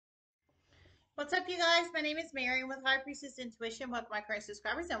What's up, you guys? My name is Mary with High Priestess Intuition. Welcome, my current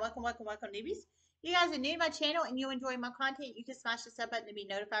subscribers, and welcome, newbies. You guys are new to my channel and you enjoy my content, you can smash the sub button to be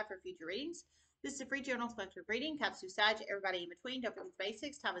notified for future readings. This is a free general collective reading. Caps to side to everybody in between. Don't forget the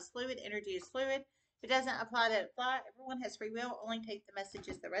basics. Time is fluid. Energy is fluid. If it doesn't apply, to apply. Everyone has free will. Only take the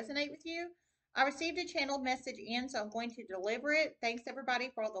messages that resonate with you. I received a channeled message in, so I'm going to deliver it. Thanks,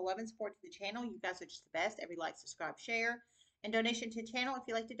 everybody, for all the love and support to the channel. You guys are just the best. Every like, subscribe, share. And donation to the channel, if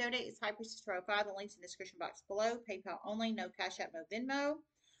you'd like to donate, it's High Priestess 5. The link's in the description box below. PayPal only, no Cash App, no Venmo.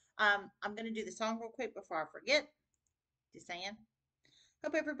 I'm going to do the song real quick before I forget. Just saying.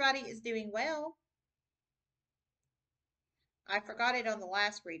 Hope everybody is doing well. I forgot it on the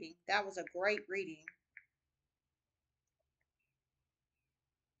last reading. That was a great reading.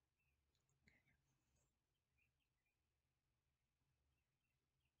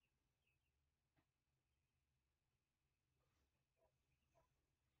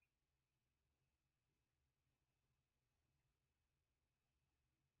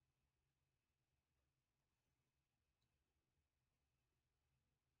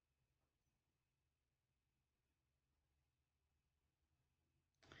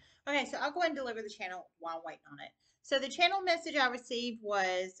 Okay, so I'll go ahead and deliver the channel while I'm waiting on it. So the channel message I received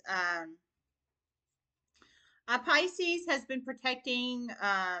was a Pisces has been protecting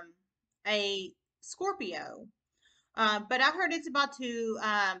a Scorpio. But I heard it's about to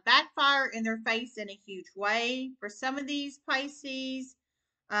backfire in their face in a huge way. For some of these Pisces,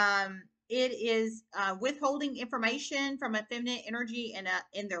 it is withholding information from a feminine energy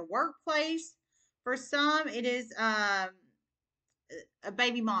in their workplace. For some, it is a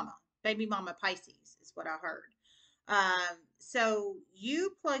baby mama Pisces is what I heard. So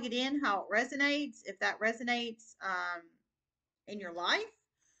you plug it in how it resonates. If that resonates in your life,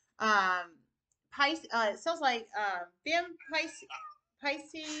 Pisces, it sounds like Fem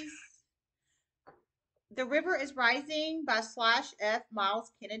Pisces. The River is Rising by Slash F.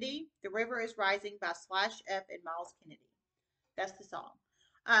 Miles Kennedy. The River is Rising by Slash F. and Miles Kennedy. That's the song.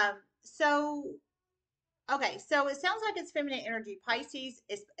 So okay, so it sounds like it's feminine energy. Pisces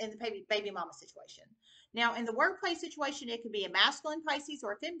is in the baby mama situation. Now, in the workplace situation, it could be a masculine Pisces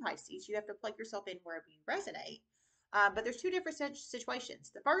or a fem Pisces. You have to plug yourself in wherever you resonate. But there's two different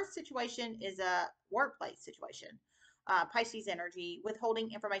situations. The first situation is a workplace situation. Pisces energy,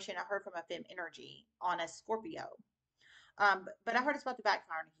 withholding information I heard from a fem energy on a Scorpio. But I heard it's about to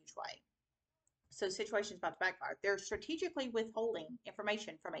backfire in a huge way. So the situation is about to backfire. They're strategically withholding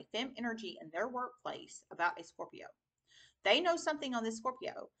information from a fem energy in their workplace about a Scorpio. They know something on this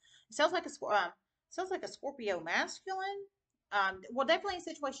Scorpio. It sounds like a Scorpio masculine. Well, definitely in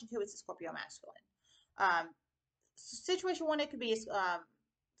situation two, it's a Scorpio masculine. Situation one, it could be a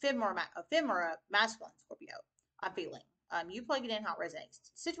fem or a masculine Scorpio. I'm feeling. You plug it in how it resonates.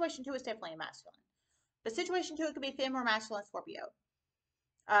 Situation two is definitely a masculine. But situation two, it could be fem or masculine Scorpio.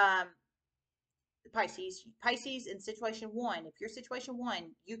 Pisces in situation one. If you're situation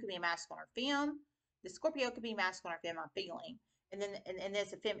one, you could be a masculine or fem. The Scorpio could be masculine or fem, I'm feeling. And then and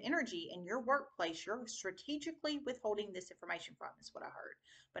there's a fem energy in your workplace you're strategically withholding this information from, is what I heard.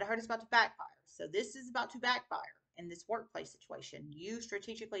 But I heard it's about to backfire. So this is about to backfire in this workplace situation. You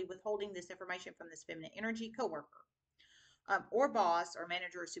strategically withholding this information from this feminine energy coworker, or boss or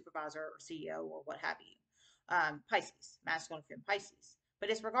manager or supervisor or CEO or what have you. Pisces, masculine fem Pisces. But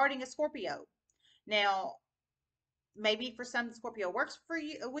it's regarding a Scorpio. Now, maybe for some Scorpio works for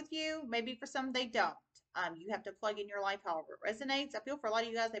you with you, maybe for some they don't. You have to plug in your life however it resonates. I feel for a lot of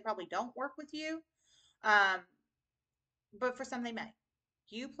you guys they probably don't work with you, but for some they may.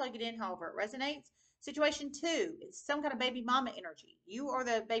 You plug it in however it resonates. Situation two, it's some kind of baby mama energy. You are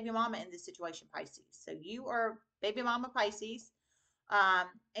the baby mama in this situation, Pisces. So you are baby mama Pisces,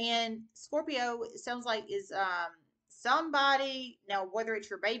 and Scorpio sounds like is somebody, now whether it's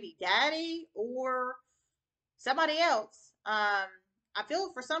your baby daddy or somebody else. I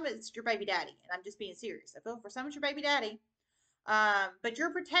feel for some it's your baby daddy, and I'm just being serious. I feel for some it's your baby daddy, but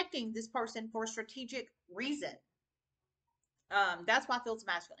you're protecting this person for a strategic reason. That's why I feel it's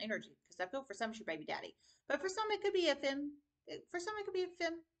masculine energy, because I feel for some it's your baby daddy, but for some it could be a fem. For some it could be a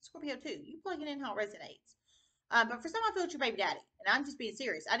fem Scorpio too. You plug it in how it resonates. But for some I feel it's your baby daddy, and I'm just being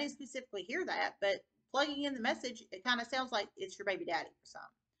serious. I didn't specifically hear that, but plugging in the message, it kind of sounds like it's your baby daddy for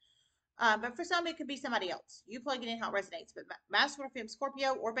some. But for some, it could be somebody else. You plug it in how it resonates. But masculine fem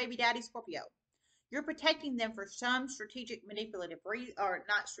Scorpio or baby daddy Scorpio, you're protecting them for some strategic manipulative reason, or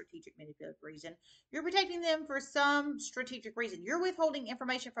not strategic manipulative reason. You're protecting them for some strategic reason. You're withholding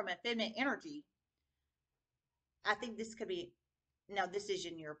information from a feminine energy. I think this could be Now, this is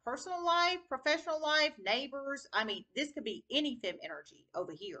in your personal life, professional life, neighbors. I mean, this could be any fem energy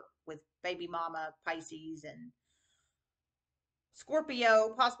over here with baby mama, Pisces, and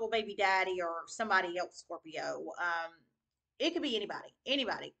Scorpio, possible baby daddy, or somebody else Scorpio. It could be anybody,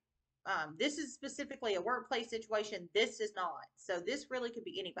 anybody. This is specifically a workplace situation. This is not. So this really could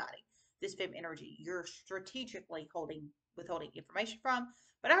be anybody. This fem energy you're strategically withholding information from.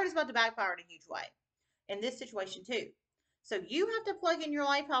 But I heard it's about to backfire in a huge way in this situation too. So you have to plug in your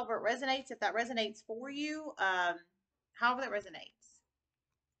life however it resonates. If that resonates for you, however that resonates.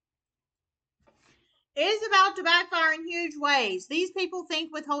 It is about to backfire in huge ways. These people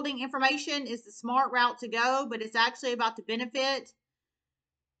think withholding information is the smart route to go, but it's actually about to benefit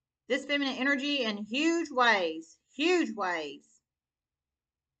this feminine energy in huge ways. Huge ways.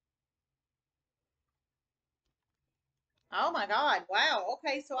 Oh my God. Wow.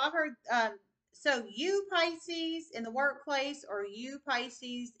 Okay. So I heard, so you Pisces in the workplace, or you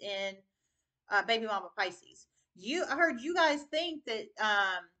Pisces in baby mama Pisces. I heard you guys think that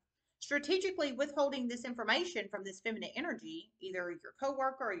strategically withholding this information from this feminine energy, either your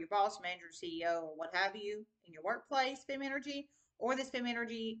coworker or your boss, manager, CEO, or what have you in your workplace, fem energy, or this fem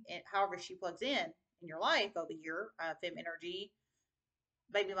energy, however she plugs in your life over here, fem energy,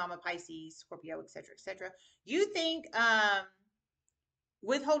 baby mama Pisces, Scorpio, etc., etc. You think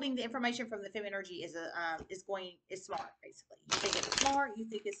withholding the information from the fem energy is smart, basically. You think it's smart, you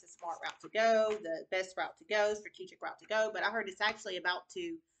think it's the smart route to go, the best route to go, strategic route to go, but I heard it's actually about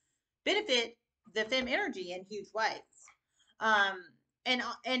to benefit the fem energy in huge ways. um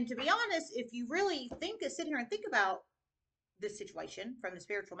and to be honest, if you really sit here and think about this situation from the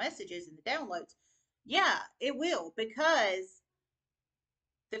spiritual messages and the downloads, yeah, it will, because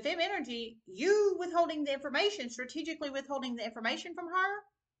the fem energy, you withholding the information, strategically withholding the information from her,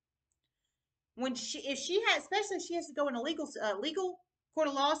 if she has, especially if she has to go in a legal court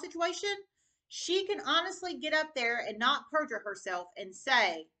of law situation, she can honestly get up there and not perjure herself and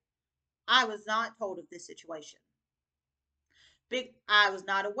say, I was not told of this situation. I was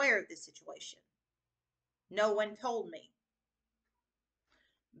not aware of this situation. No one told me.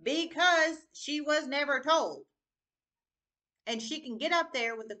 Because she was never told. And she can get up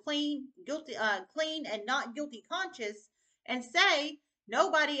there with a clean and not guilty conscience and say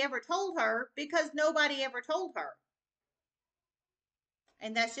nobody ever told her, because nobody ever told her.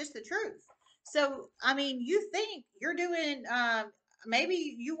 And that's just the truth. So, I mean, you think you're doing,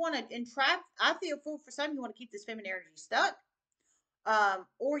 maybe you want to entrap, I feel for some, you want to keep this feminine energy stuck,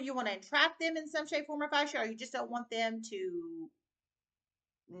 or you want to entrap them in some shape, form, or fashion, or you just don't want them to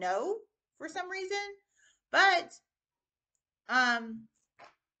know for some reason. But, um,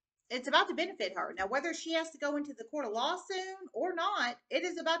 it's about to benefit her. Now, whether she has to go into the court of law soon or not, it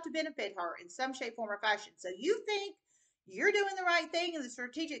is about to benefit her in some shape, form, or fashion. So you think you're doing the right thing and the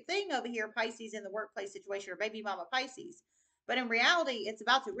strategic thing over here, Pisces, in the workplace situation, or baby mama Pisces. But in reality, it's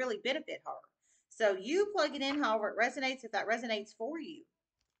about to really benefit her. So you plug it in however it resonates, if that resonates for you.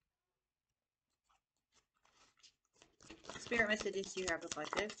 Spirit messages you have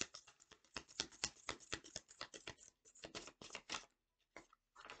reflective.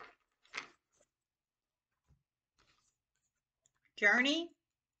 Journey.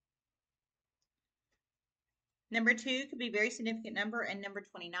 Number 2 could be a very significant number, and number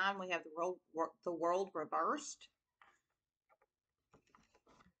 29, we have the world reversed.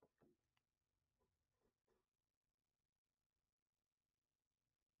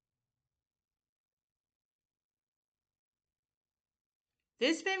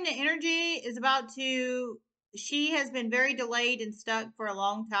 This feminine energy is she has been very delayed and stuck for a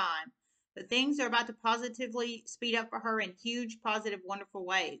long time, but things are about to positively speed up for her in huge, positive, wonderful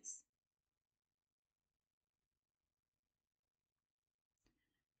ways.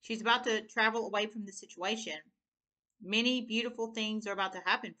 She's about to travel away from the situation. Many beautiful things are about to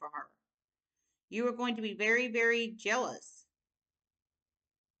happen for her. You are going to be very, very jealous.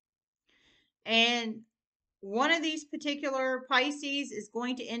 And one of these particular Pisces is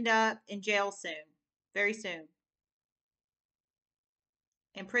going to end up in jail soon, very soon.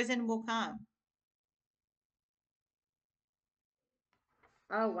 And prison will come.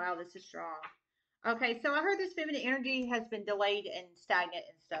 Oh, wow, this is strong. Okay, so I heard this feminine energy has been delayed and stagnant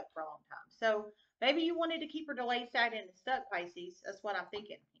and stuck for a long time. So maybe you wanted to keep her delayed, stagnant, and stuck, Pisces. That's what I'm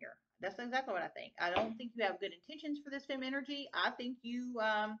thinking here. That's exactly what I think. I don't think you have good intentions for this feminine energy. I think you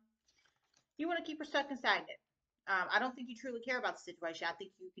want to keep her stuck and stagnant. I don't think you truly care about the situation. I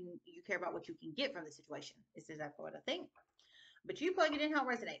think you care about what you can get from the situation. This is exactly what I think. But you plug it in how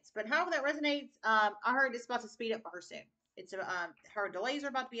it resonates. But however that resonates, I heard it's about to speed up for her soon. It's her delays are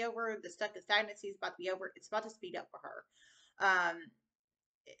about to be over. The stuck and stagnancy is about to be over. It's about to speed up for her. Um,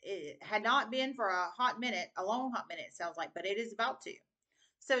 it had not been for a hot minute, a long hot minute, it sounds like, but it is about to.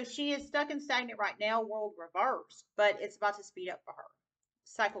 So she is stuck and stagnant right now, world reverse, but it's about to speed up for her.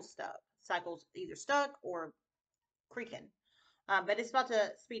 Cycle stuck. Cycles either stuck or creaking. But it's about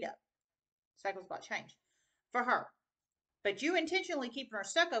to speed up. Cycle's about to change for her. But you intentionally keeping her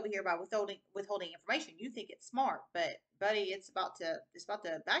stuck over here by withholding information. You think it's smart, but buddy, it's about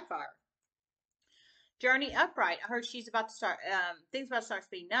to backfire. Journey upright. I heard she's about to start. Things about to start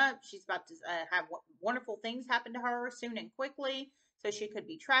speeding up. She's about to have wonderful things happen to her soon and quickly. So she could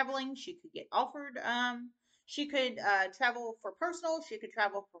be traveling. She could get offered. She could travel for personal. She could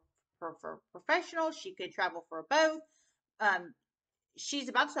travel for professional. She could travel for both. Um, she's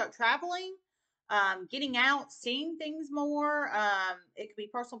about to start traveling, getting out, seeing things more. It could be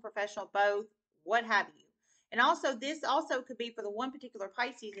personal, professional, both, what have you. And also, this also could be for the one particular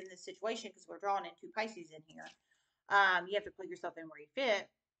Pisces in this situation because we're drawing in two Pisces in here. You have to put yourself in where you fit.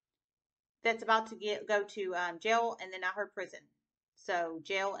 That's about to go to jail, and then I heard prison. So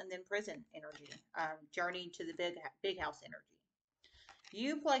jail and then prison energy. Journey to the big house energy.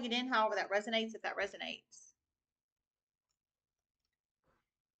 You plug it in however that resonates. If that resonates.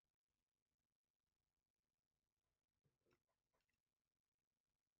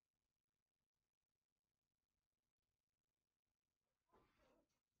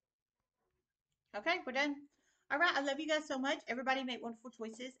 Okay, we're done. All right. I love you guys so much. Everybody make wonderful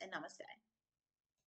choices and namaste.